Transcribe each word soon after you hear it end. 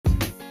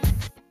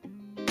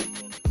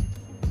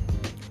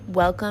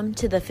Welcome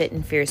to the Fit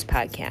and Fierce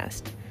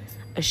podcast,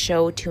 a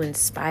show to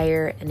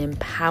inspire and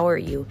empower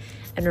you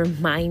and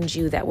remind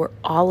you that we're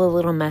all a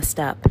little messed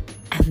up,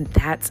 and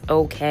that's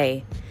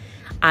okay.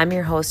 I'm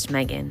your host,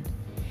 Megan,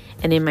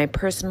 and in my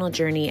personal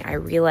journey, I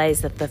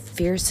realized that the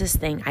fiercest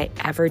thing I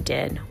ever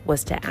did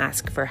was to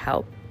ask for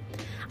help.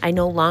 I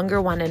no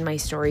longer wanted my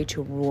story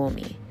to rule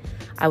me.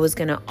 I was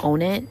going to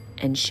own it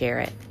and share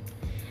it.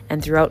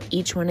 And throughout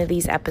each one of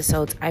these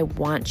episodes, I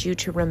want you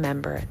to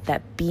remember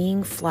that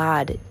being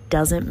flawed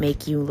doesn't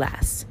make you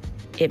less.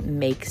 It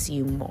makes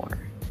you more.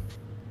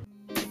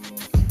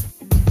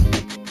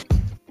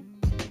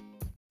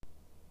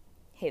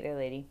 Hey there,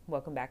 lady.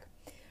 Welcome back.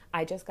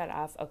 I just got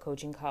off a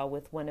coaching call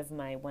with one of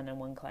my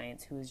one-on-one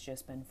clients who's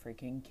just been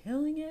freaking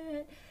killing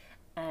it.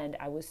 And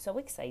I was so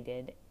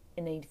excited,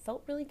 and I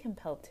felt really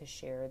compelled to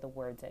share the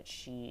words that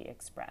she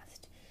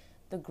expressed.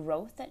 The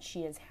growth that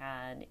she has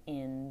had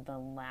in the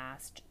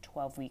last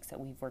 12 weeks that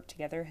we've worked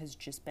together has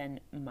just been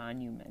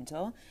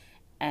monumental.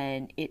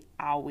 And it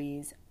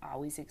always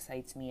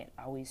excites me. It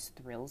always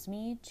thrills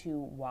me to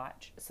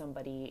watch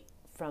somebody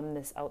from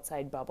this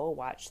outside bubble,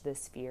 watch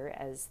this sphere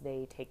as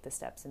they take the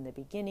steps in the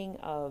beginning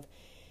of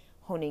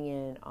honing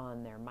in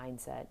on their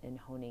mindset and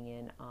honing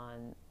in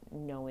on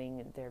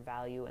knowing their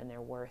value and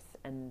their worth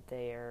and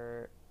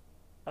their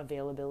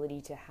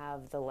availability to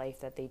have the life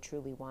that they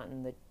truly want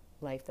and the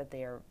life that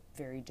they are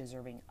very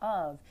deserving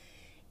of,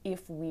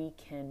 if we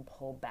can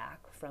pull back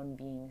from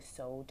being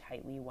so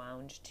tightly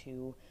wound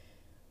to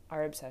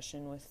our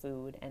obsession with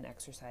food and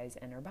exercise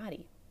and our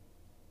body.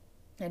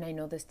 And I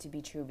know this to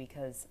be true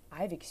because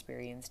I've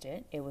experienced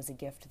it. It was a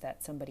gift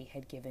that somebody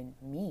had given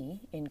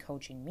me in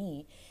coaching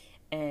me,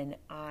 and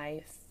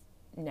I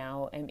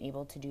now am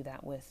able to do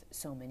that with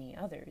so many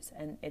others.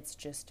 And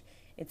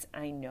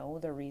I know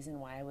the reason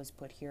why I was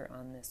put here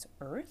on this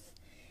earth.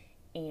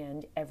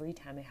 And every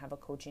time I have a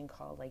coaching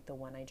call like the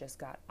one I just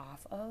got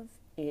off of,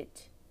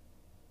 it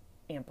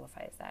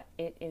amplifies that.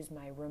 It is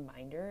my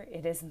reminder.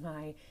 It is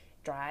my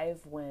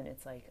drive when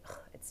it's like,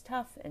 it's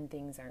tough and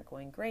things aren't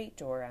going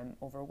great or I'm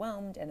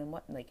overwhelmed and I'm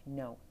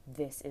no,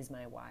 this is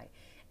my why.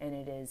 And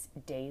it is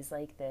days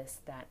like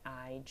this that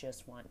I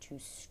just want to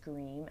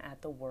scream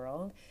at the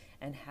world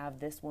and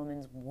have this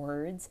woman's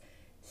words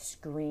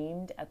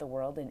screamed at the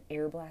world and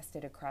air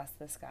blasted across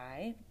the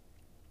sky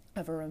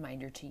of a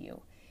reminder to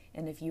you.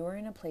 And if you are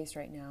in a place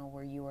right now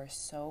where you are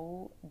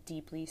so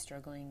deeply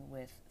struggling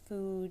with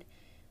food,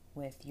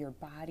 with your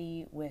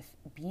body, with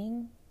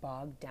being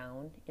bogged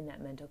down in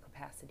that mental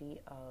capacity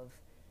of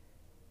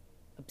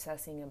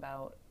obsessing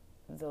about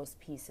those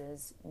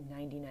pieces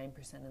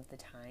 99% of the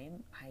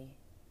time, I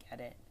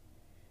get it.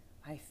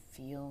 I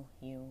feel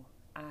you.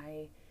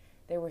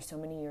 There were so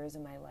many years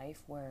in my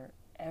life where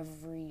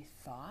every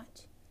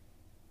thought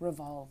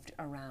revolved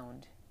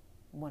around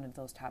one of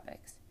those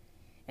topics.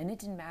 And it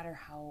didn't matter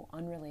how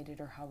unrelated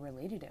or how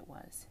related it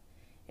was.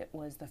 It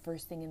was the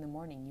first thing in the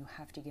morning. You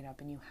have to get up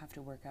and you have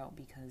to work out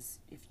because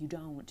if you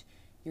don't,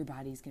 your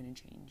body's going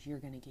to change. You're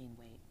going to gain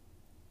weight.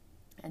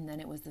 And then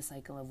it was the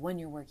cycle of when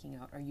you're working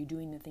out, are you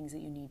doing the things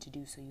that you need to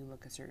do so you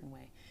look a certain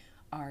way?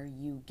 Are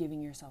you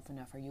giving yourself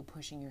enough? Are you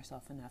pushing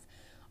yourself enough?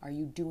 Are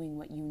you doing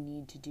what you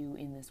need to do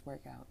in this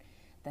workout?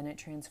 Then it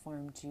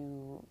transformed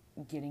to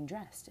getting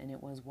dressed, and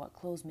it was what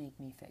clothes make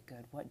me fit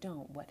good, what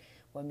don't, what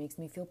makes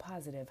me feel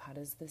positive, how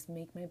does this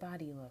make my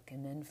body look?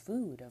 And then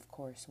food, of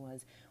course,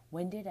 was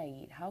when did I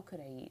eat, how could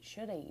I eat,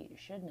 should I eat,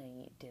 shouldn't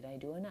I eat, did I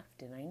do enough,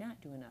 did I not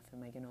do enough,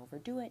 am I going to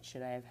overdo it,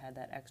 should I have had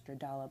that extra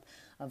dollop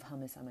of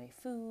hummus on my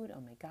food,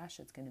 oh my gosh,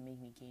 it's going to make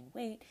me gain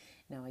weight,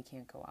 now I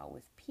can't go out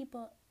with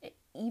people.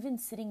 Even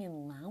sitting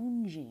and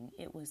lounging,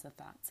 it was the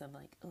thoughts of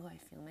like, oh, I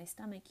feel my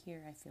stomach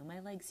here, I feel my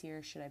legs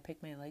here, should I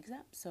pick my legs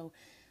up so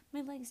my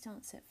legs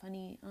don't sit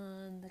funny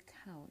on the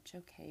couch?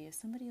 Okay, is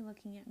somebody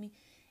looking at me?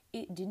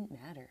 It didn't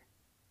matter.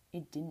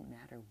 It didn't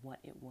matter what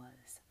it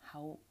was,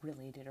 how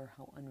related or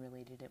how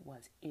unrelated it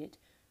was. It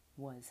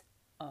was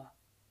a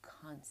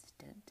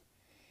constant.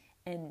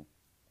 And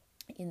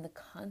in the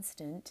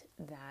constant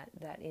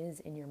that is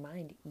in your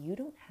mind, you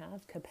don't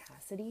have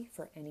capacity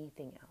for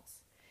anything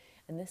else.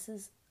 And this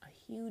is a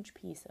huge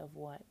piece of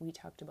what we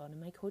talked about in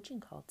my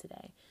coaching call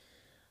today.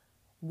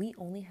 We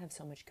only have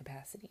so much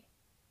capacity,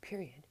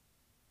 period.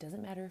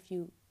 Doesn't matter if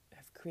you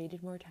have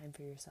created more time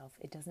for yourself.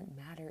 It doesn't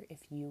matter if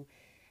you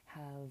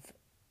have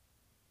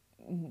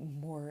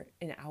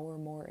an hour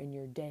more in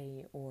your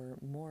day or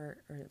more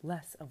or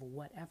less of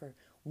whatever.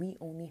 We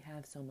only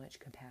have so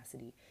much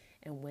capacity.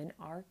 And when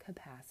our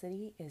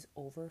capacity is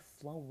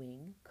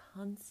overflowing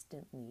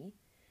constantly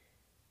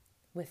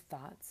with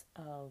thoughts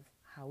of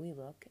how we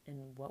look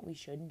and what we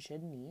should and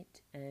shouldn't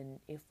eat, and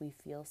if we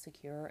feel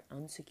secure or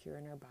unsecure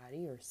in our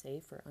body or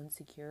safe or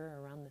unsecure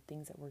around the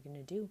things that we're going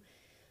to do,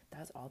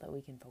 that's all that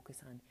we can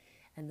focus on.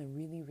 And the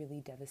really, really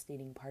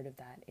devastating part of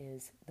that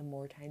is the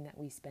more time that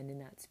we spend in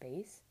that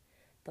space,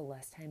 the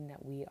less time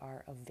that we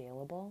are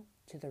available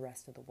to the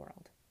rest of the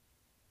world.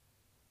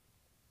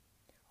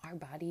 Our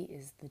body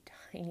is the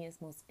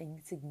tiniest, most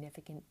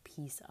insignificant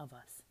piece of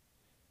us.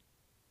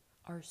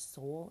 Our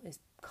soul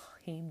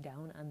came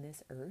down on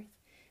this earth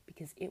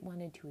because it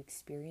wanted to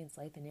experience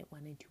life and it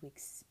wanted to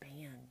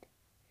expand.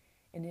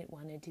 And it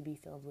wanted to be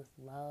filled with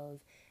love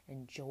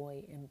and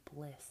joy and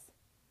bliss.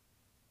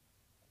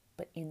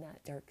 But in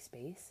that dark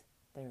space,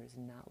 there is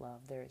not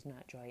love, there is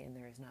not joy, and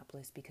there is not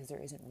bliss because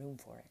there isn't room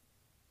for it.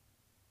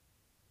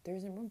 There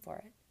isn't room for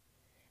it.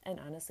 And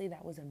honestly,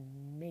 that was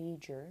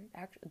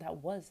that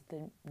was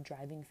the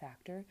driving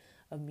factor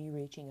of me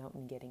reaching out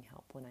and getting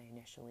help when I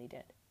initially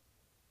did.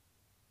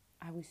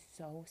 I was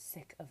so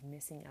sick of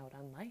missing out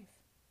on life.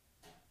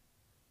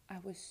 I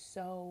was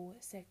so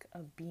sick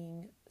of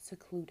being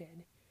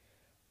secluded,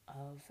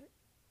 of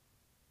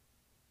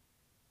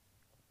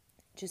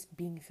just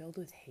being filled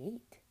with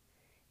hate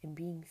and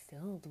being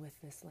filled with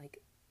this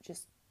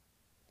just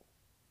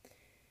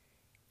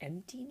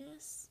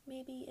emptiness,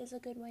 maybe is a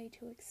good way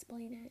to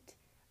explain it.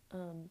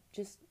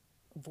 Just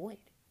void.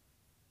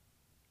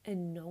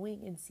 And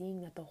knowing and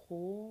seeing that the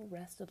whole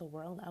rest of the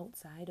world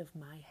outside of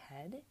my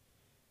head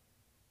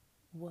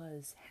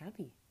was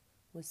happy,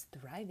 was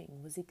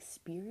thriving, was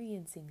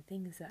experiencing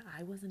things that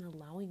I wasn't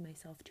allowing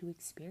myself to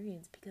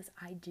experience because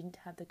I didn't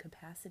have the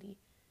capacity.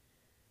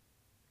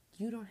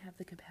 You don't have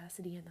the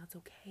capacity, and that's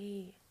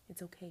okay.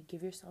 It's okay.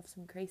 Give yourself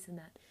some grace in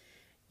that.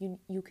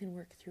 You can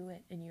work through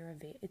it, and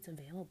it's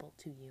available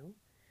to you.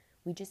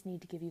 We just need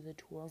to give you the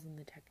tools and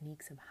the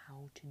techniques of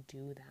how to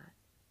do that.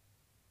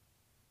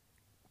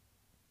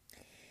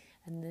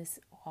 And this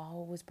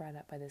all was brought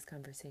up by this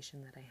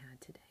conversation that I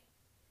had today.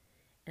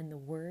 And the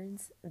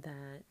words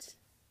that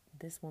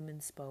this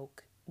woman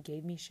spoke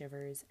gave me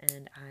shivers,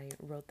 and I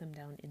wrote them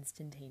down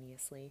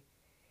instantaneously.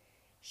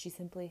 She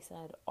simply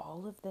said,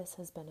 all of this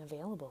has been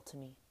available to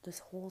me this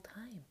whole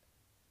time.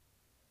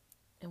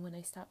 And when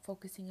I stopped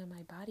focusing on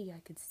my body, I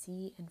could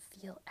see and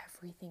feel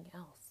everything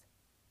else.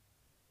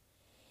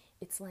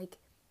 It's like,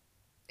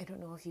 I don't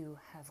know if you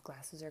have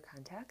glasses or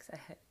contacts.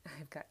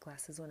 I've got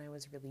glasses when I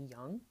was really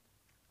young,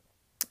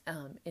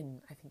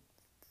 in I think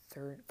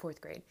fourth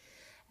grade.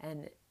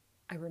 And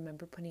I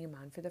remember putting them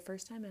on for the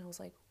first time, and I was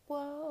like,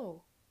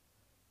 whoa,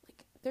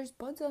 like there's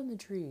buds on the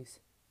trees.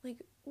 Like,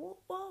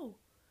 whoa,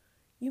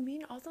 you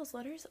mean all those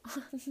letters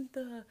on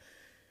the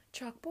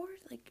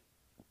chalkboard? Like,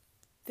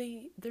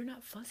 they're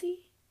not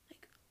fuzzy?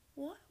 Like,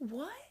 what?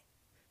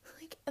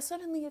 Like,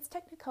 suddenly it's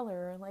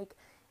Technicolor. Like,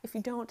 if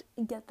you don't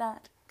get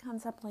that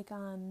concept, like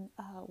on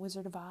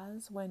Wizard of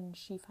Oz, when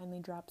she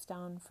finally drops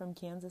down from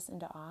Kansas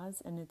into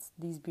Oz, and it's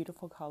these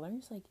beautiful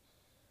colors, like,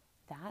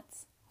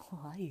 that's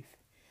life.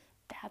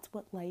 That's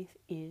what life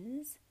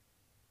is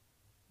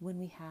when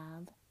we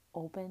have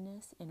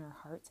openness in our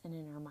hearts and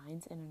in our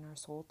minds and in our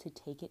soul to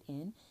take it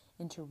in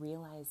and to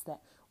realize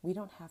that we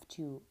don't have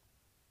to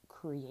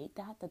create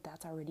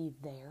that's already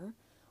there.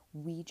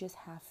 We just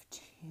have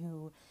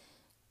to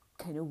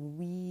kind of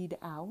weed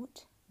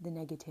out the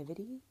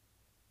negativity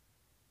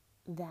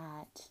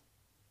that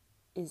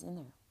is in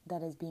there,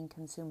 that is being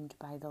consumed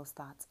by those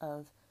thoughts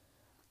of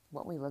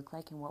what we look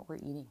like and what we're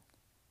eating,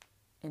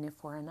 and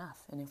if we're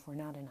enough and if we're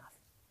not enough.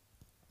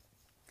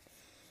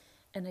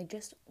 And I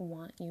just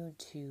want you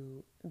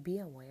to be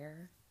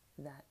aware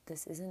that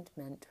this isn't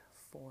meant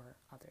for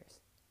others.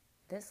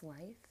 This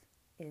life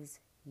is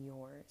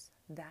yours.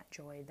 That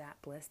joy, that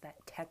bliss,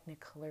 that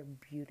Technicolor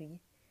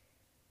beauty,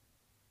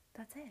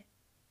 that's it.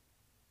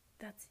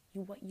 That's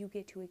what you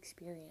get to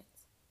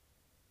experience.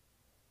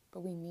 But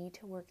we need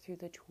to work through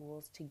the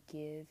tools to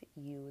give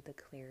you the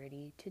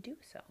clarity to do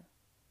so.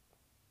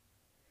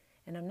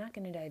 And I'm not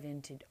going to dive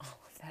into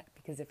all of that,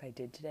 because if I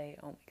did today,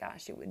 oh my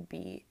gosh, it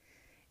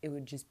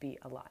would just be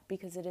a lot,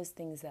 because it is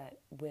things that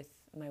with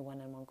my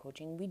one-on-one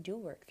coaching, we do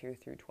work through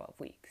 12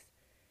 weeks.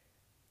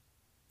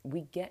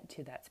 We get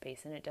to that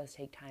space, and it does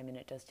take time, and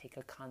it does take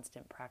a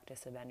constant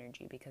practice of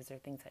energy, because there are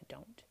things that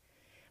don't.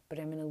 But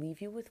I'm going to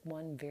leave you with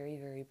one very,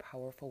 very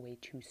powerful way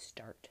to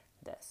start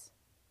this,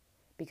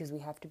 because we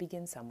have to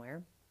begin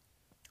somewhere.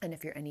 And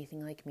if you're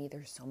anything like me,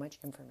 there's so much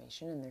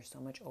information and there's so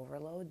much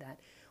overload that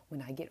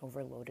when I get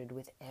overloaded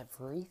with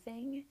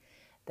everything,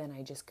 then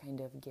I just kind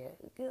of get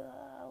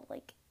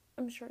like,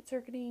 I'm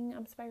short-circuiting,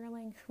 I'm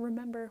spiraling.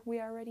 Remember,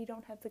 we already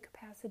don't have the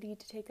capacity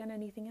to take on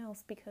anything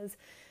else, because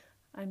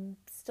I'm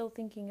still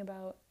thinking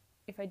about,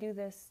 if I do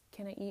this,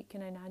 can I eat,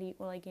 can I not eat,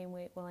 will I gain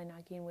weight, will I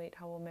not gain weight,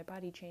 how will my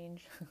body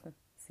change?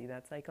 See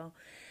that cycle?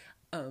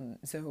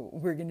 So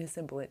we're going to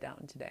simple it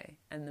down today.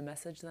 And the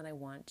message that I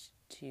want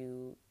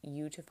you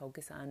to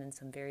focus on, and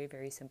some very,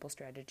 very simple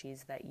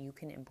strategies that you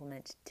can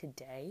implement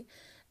today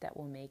that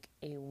will make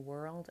a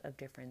world of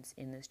difference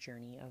in this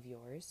journey of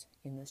yours,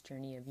 in this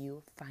journey of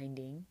you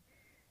finding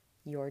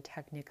your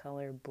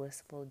Technicolor,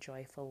 blissful,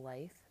 joyful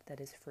life that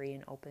is free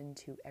and open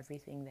to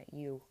everything that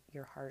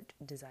your heart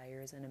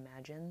desires and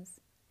imagines,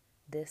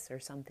 this or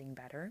something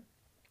better,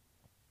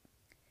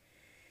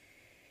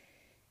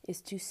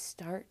 is to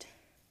start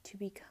to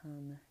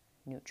become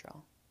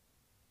neutral.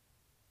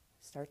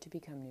 Start to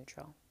become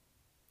neutral.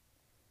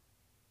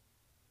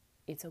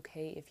 It's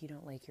okay if you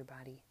don't like your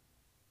body.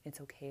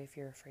 It's okay if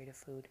you're afraid of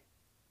food.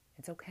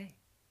 It's okay.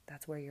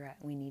 That's where you're at.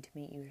 We need to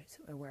meet you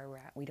where we're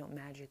at. We don't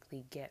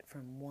magically get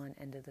from one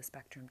end of the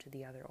spectrum to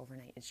the other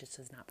overnight. It just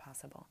is not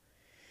possible.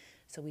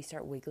 So we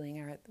start wiggling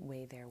our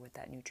way there with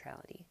that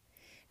neutrality.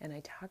 And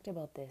I talked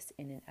about this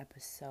in an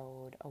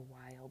episode a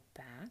while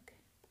back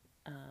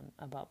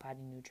about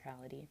body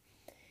neutrality.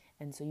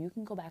 And so you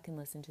can go back and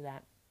listen to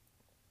that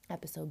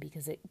episode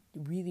because it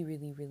really,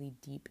 really, really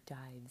deep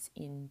dives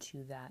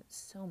into that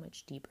so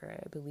much deeper.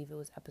 I believe it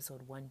was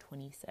episode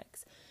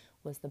 126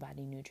 was the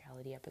body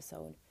neutrality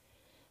episode.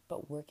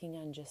 But working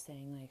on just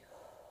saying like,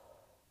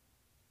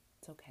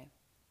 it's okay.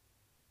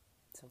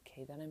 It's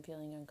okay that I'm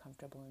feeling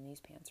uncomfortable in these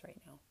pants right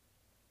now.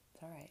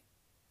 It's all right.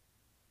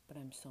 But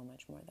I'm so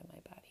much more than my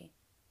body.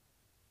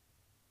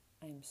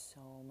 I'm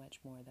so much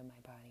more than my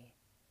body.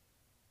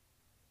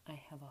 I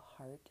have a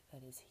heart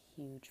that is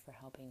huge for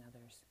helping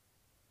others.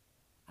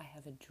 I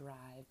have a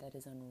drive that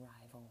is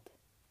unrivaled.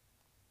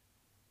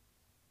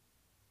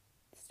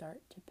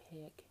 Start to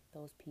pick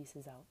those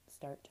pieces out.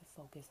 Start to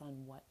focus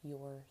on what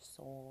your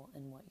soul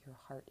and what your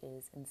heart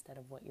is instead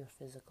of what your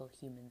physical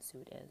human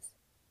suit is.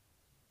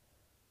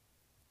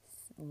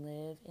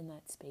 Live in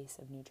that space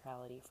of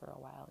neutrality for a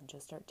while and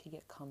just start to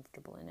get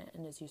comfortable in it.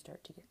 And as you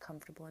start to get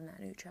comfortable in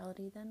that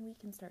neutrality, then we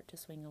can start to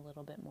swing a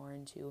little bit more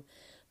into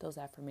those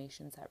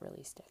affirmations that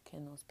really stick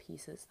and those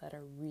pieces that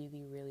are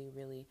really, really,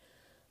 really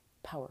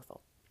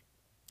powerful.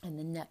 And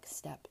the next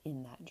step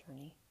in that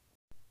journey.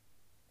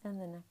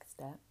 And the next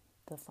step,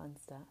 the fun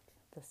stuff,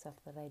 the stuff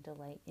that I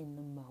delight in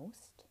the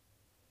most,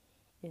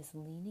 is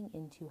leaning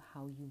into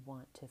how you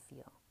want to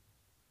feel.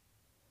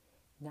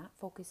 Not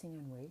focusing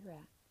on where you're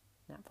at,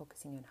 not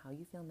focusing on how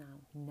you feel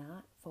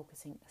now,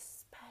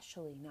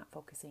 especially not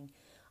focusing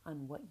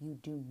on what you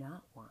do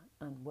not want,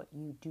 on what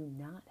you do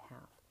not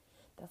have.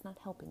 That's not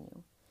helping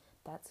you.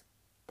 That's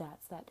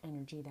that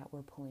energy that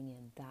we're pulling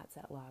in. That's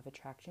that law of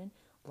attraction.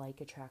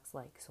 Like attracts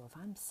like. So if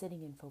I'm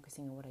sitting and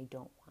focusing on what I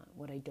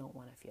don't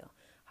want to feel,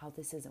 how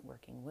this isn't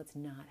working, what's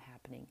not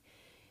happening,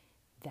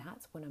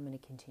 that's what I'm going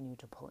to continue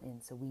to pull in.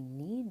 So we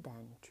need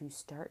then to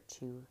start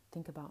to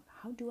think about,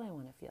 how do I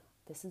want to feel?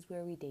 This is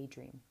where we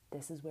daydream.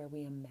 This is where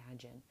we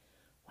imagine,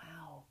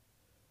 wow,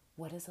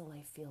 what does a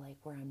life feel like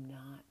where I'm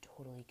not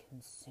totally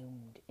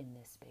consumed in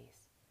this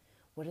space?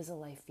 What does a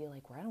life feel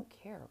like where I don't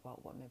care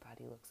about what my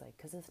body looks like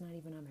because it's not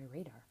even on my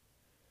radar?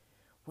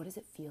 What does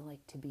it feel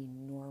like to be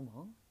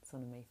normal? It's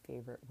one of my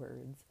favorite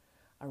words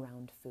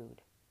around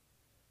food.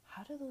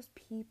 How do those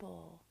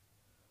people,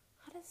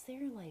 how does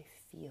their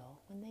life feel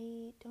when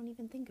they don't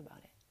even think about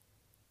it?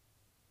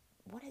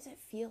 What does it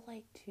feel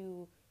like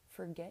to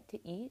forget to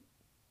eat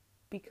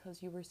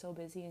because you were so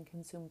busy and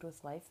consumed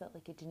with life that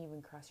like it didn't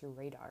even cross your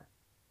radar?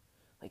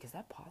 Like, is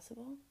that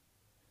possible?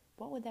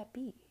 What would that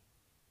be?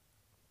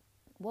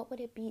 What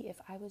would it be if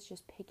I was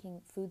just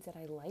picking foods that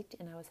I liked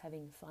and I was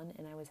having fun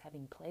and I was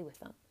having play with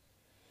them?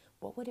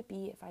 What would it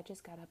be if I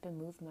just got up and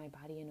moved my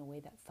body in a way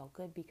that felt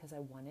good because I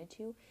wanted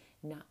to,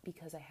 not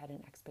because I had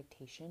an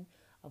expectation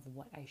of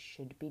what I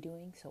should be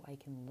doing so I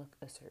can look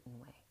a certain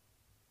way?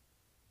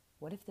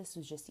 What if this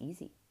was just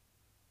easy?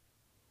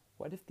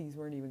 What if these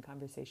weren't even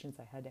conversations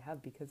I had to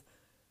have because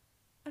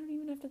I don't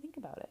even have to think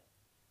about it?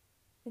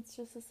 It's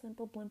just a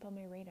simple blimp on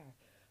my radar.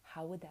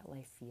 How would that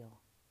life feel?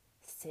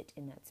 Sit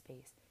in that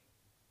space.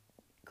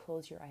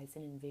 Close your eyes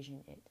and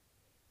envision it.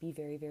 Be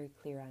very, very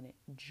clear on it.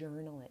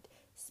 Journal it.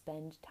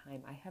 Spend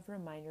time. I have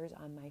reminders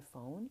on my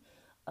phone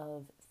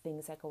of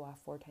things that go off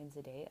 4 times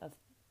a day, of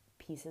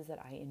pieces that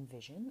I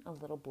envision, a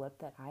little blip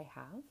that I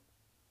have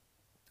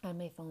on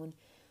my phone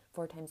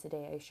 4 times a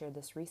day. I shared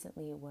this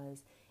recently.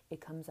 It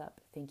comes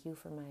up, thank you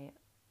for my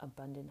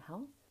abundant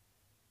health,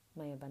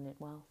 my abundant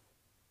wealth,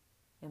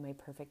 and my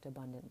perfect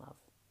abundant love.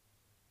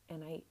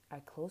 And I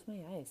close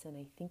my eyes and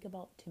I think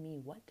about, to me,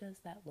 what does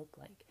that look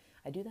like?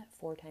 I do that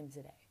 4 times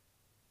a day.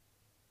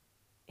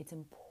 It's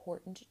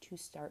important to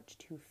start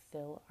to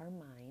fill our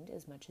mind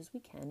as much as we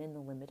can in the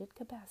limited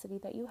capacity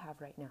that you have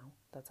right now.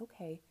 That's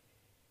okay.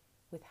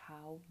 With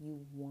how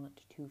you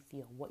want to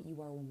feel, what you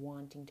are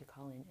wanting to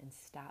call in, and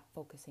stop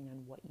focusing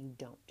on what you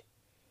don't.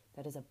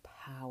 That is a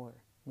power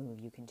move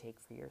you can take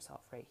for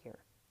yourself right here.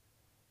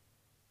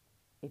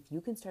 If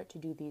you can start to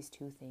do these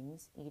 2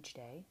 things each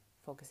day,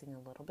 focusing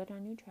a little bit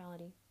on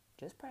neutrality,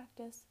 just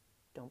practice.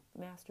 Don't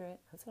master it.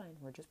 That's fine.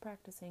 We're just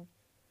practicing.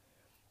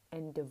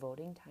 And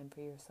devoting time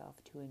for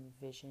yourself to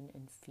envision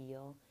and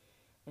feel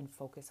and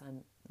focus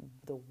on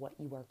what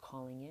you are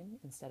calling in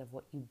instead of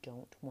what you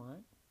don't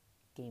want.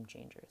 Game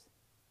changers.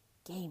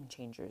 Game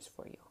changers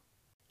for you.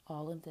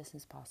 All of this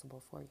is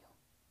possible for you.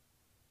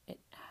 It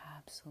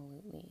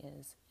absolutely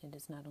is. It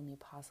is not only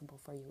possible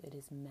for you, it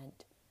is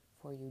meant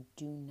for you.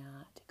 Do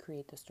not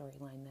create the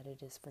storyline that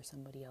it is for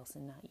somebody else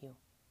and not you.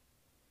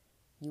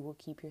 You will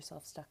keep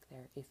yourself stuck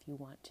there if you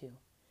want to.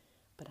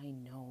 But I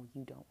know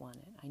you don't want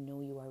it. I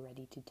know you are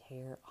ready to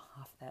tear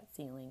off that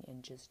ceiling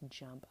and just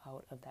jump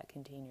out of that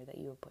container that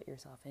you have put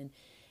yourself in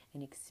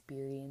and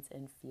experience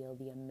and feel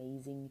the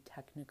amazing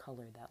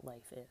technicolor that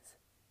life is.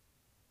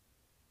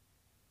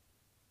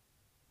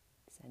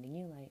 Sending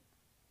you light,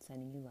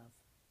 sending you love,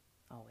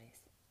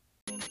 always.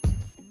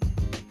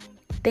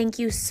 Thank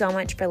you so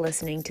much for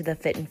listening to the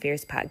Fit and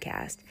Fierce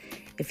podcast.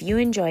 If you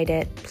enjoyed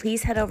it,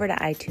 please head over to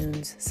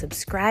iTunes,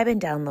 subscribe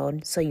and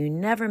download so you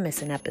never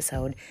miss an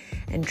episode,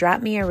 and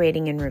drop me a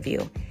rating and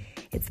review.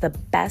 It's the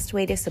best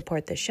way to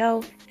support the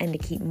show and to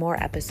keep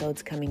more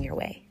episodes coming your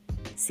way.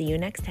 See you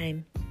next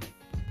time.